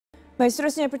Baik,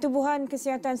 seterusnya, Pertubuhan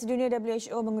Kesihatan Sedunia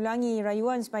WHO mengulangi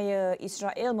rayuan supaya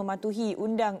Israel mematuhi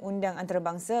undang-undang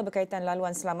antarabangsa berkaitan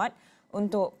laluan selamat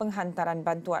untuk penghantaran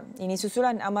bantuan. Ini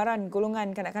susulan amaran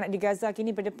golongan kanak-kanak di Gaza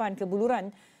kini berdepan kebuluran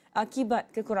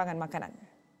akibat kekurangan makanan.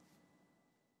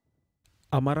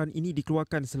 Amaran ini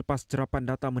dikeluarkan selepas cerapan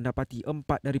data mendapati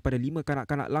 4 daripada 5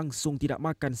 kanak-kanak langsung tidak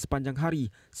makan sepanjang hari,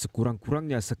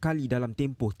 sekurang-kurangnya sekali dalam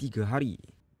tempoh 3 hari.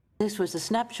 This was a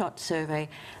snapshot survey.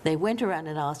 They went around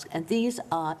and asked, and these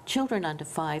are children under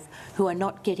 5 who are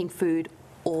not getting food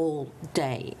all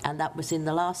day, and that was in the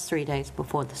last 3 days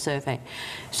before the survey.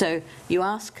 So you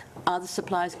ask, are the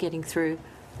supplies getting through?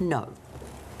 No.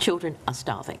 Children are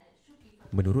starving.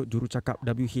 Menurut jurucakap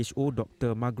WHO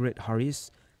Dr. Margaret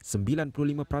Harris,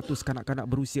 95% kanak-kanak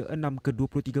berusia 6 ke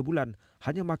 23 bulan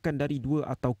hanya makan dari 2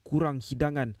 atau kurang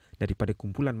hidangan daripada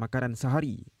kumpulan makanan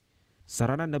sehari.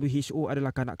 Saranan WHO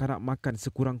adalah kanak-kanak makan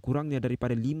sekurang-kurangnya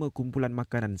daripada 5 kumpulan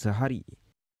makanan sehari.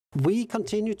 We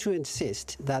continue to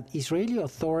insist that Israeli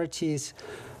authorities'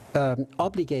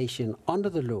 obligation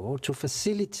under the law to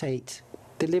facilitate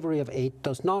delivery of aid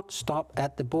does not stop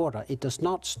at the border. It does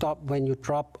not stop when you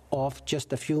drop off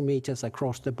just a few meters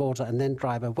across the border and then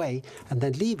drive away and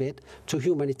then leave it to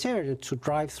humanitarians to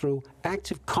drive through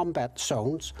active combat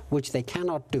zones, which they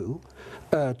cannot do,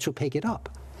 to pick it up.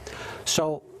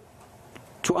 So,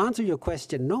 to answer your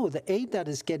question, no, the aid that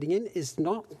is getting in is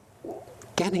not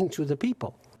getting to the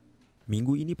people.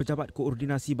 Minggu ini, Pejabat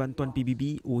Koordinasi Bantuan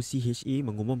PBB OCHA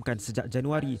mengumumkan sejak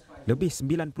Januari, lebih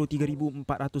 93,400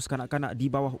 kanak-kanak di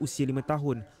bawah usia 5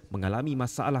 tahun mengalami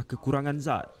masalah kekurangan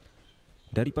zat.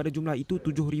 Daripada jumlah itu,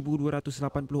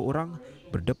 7,280 orang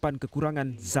berdepan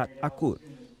kekurangan zat akut.